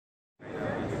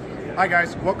Hi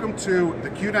guys, welcome to the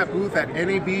QNAP booth at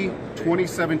NAB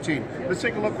 2017. Let's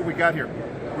take a look what we got here.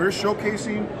 We're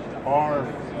showcasing our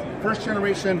first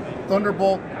generation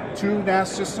Thunderbolt 2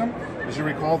 NAS system. As you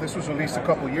recall, this was released a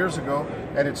couple years ago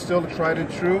and it's still tried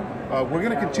and true. We're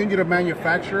going to continue to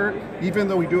manufacture it. Even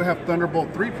though we do have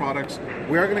Thunderbolt 3 products,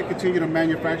 we are going to continue to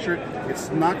manufacture it. It's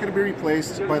not going to be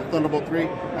replaced by the Thunderbolt 3.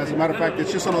 As a matter of fact,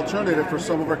 it's just an alternative for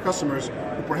some of our customers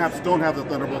who perhaps don't have the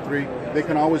Thunderbolt 3. They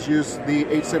can always use the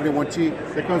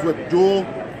 871T that comes with dual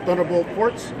Thunderbolt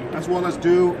ports as well as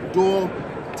dual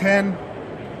 10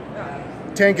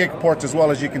 gig ports as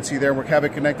well, as you can see there. We have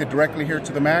it connected directly here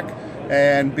to the Mac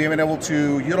and being able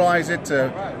to utilize it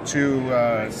to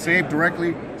save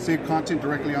content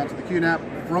directly onto the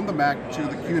QNAP from the Mac to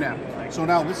the QNAP. So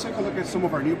now let's take a look at some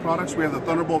of our new products. We have the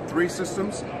Thunderbolt 3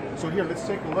 systems. So here, let's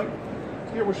take a look.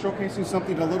 Here we're showcasing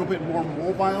something a little bit more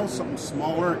mobile, something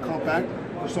smaller and compact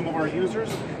for some of our users.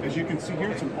 As you can see here,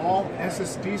 it's an all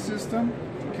SSD system.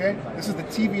 Okay, this is the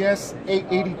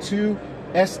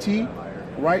TVS-882ST.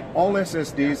 Right, all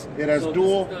SSDs. It has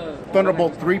dual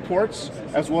Thunderbolt 3 ports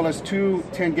as well as two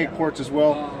 10 gig ports as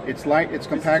well. It's light, it's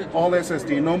compact, all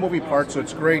SSD, no moving parts, so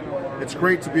it's great. It's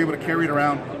great to be able to carry it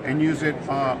around and use it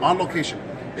on location.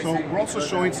 So we're also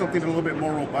showing something a little bit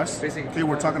more robust. Okay,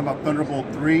 we're talking about Thunderbolt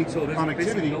 3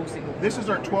 connectivity. This is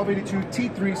our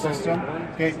 1282T3 system.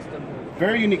 Okay,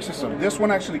 very unique system. This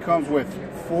one actually comes with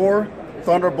 4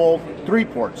 Thunderbolt 3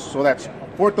 ports. So that's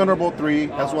 4 Thunderbolt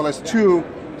 3 as well as two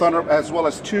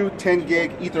 10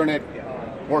 gig Ethernet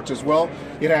ports as well.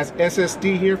 It has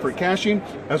SSD here for caching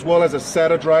as well as a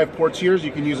SATA drive ports here. So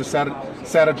you can use the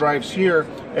SATA drives here,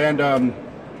 and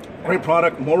great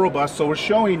product, more robust. So we're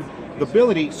showing the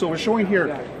ability. So we're showing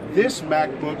here this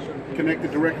MacBook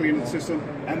connected directly into the system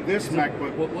and this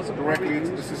MacBook directly into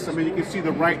the system, and you can see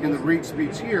the write and the read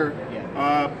speeds here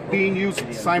being used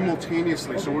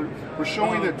simultaneously. So we're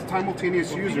showing that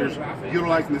simultaneous users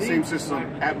utilizing the same system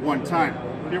at one time.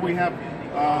 Here we have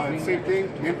same thing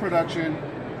in production,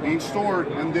 being stored,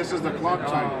 and this is the clock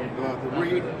time, the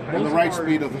read and the write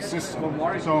speed of the system.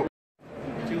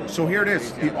 So here it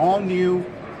is, the all-new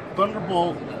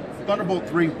Thunderbolt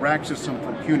 3 rack system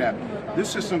from QNAP. This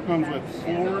system comes with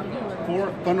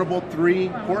four Thunderbolt 3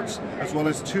 ports as well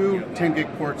as two 10 gig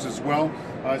ports as well.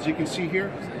 As you can see here,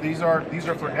 these are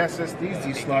for SSDs,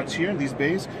 these slots here, these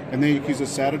bays, and then you can use the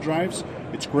SATA drives.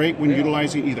 It's great when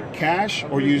utilizing either cache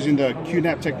or using the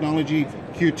QNAP technology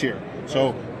Q tier.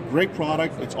 So great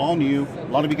product, it's all new. A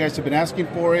lot of you guys have been asking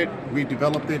for it. We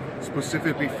developed it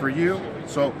specifically for you.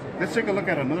 So let's take a look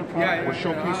at another product we're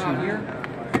showcasing here.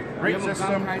 Great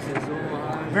system,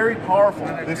 very powerful.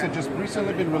 This had just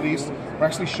recently been released. We're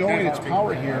actually showing its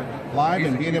power here live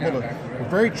and being able to, we're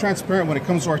very transparent when it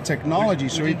comes to our technology.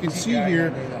 So you can see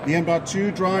here the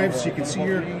M.2 drives, you can see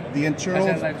here the internal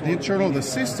of the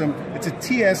system. It's a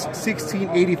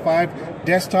TS1685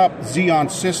 desktop Xeon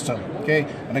system. Okay,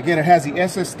 and again, it has the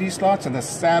SSD slots and the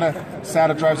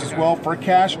SATA drives as well for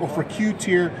cache or for Q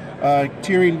tier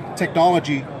tiering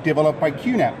technology developed by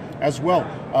QNAP as well.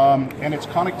 And its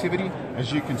connectivity,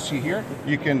 as you can see here,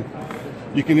 you can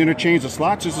interchange the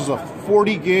slots. This is a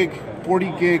 40 gig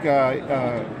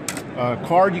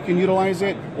card. You can utilize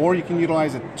it, or you can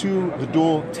utilize it to the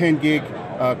dual 10 gig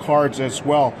cards as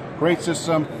well. Great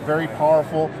system, very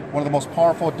powerful. One of the most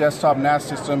powerful desktop NAS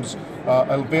systems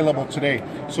available today.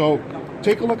 So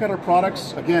take a look at our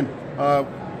products. Again,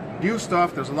 new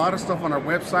stuff. There's a lot of stuff on our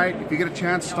website. If you get a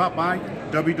chance, stop by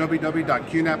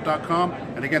www.qnap.com.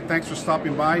 And again, thanks for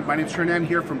stopping by. My name's Hernan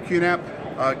here from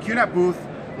QNAP booth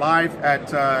live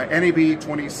at NAB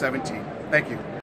 2017. Thank you.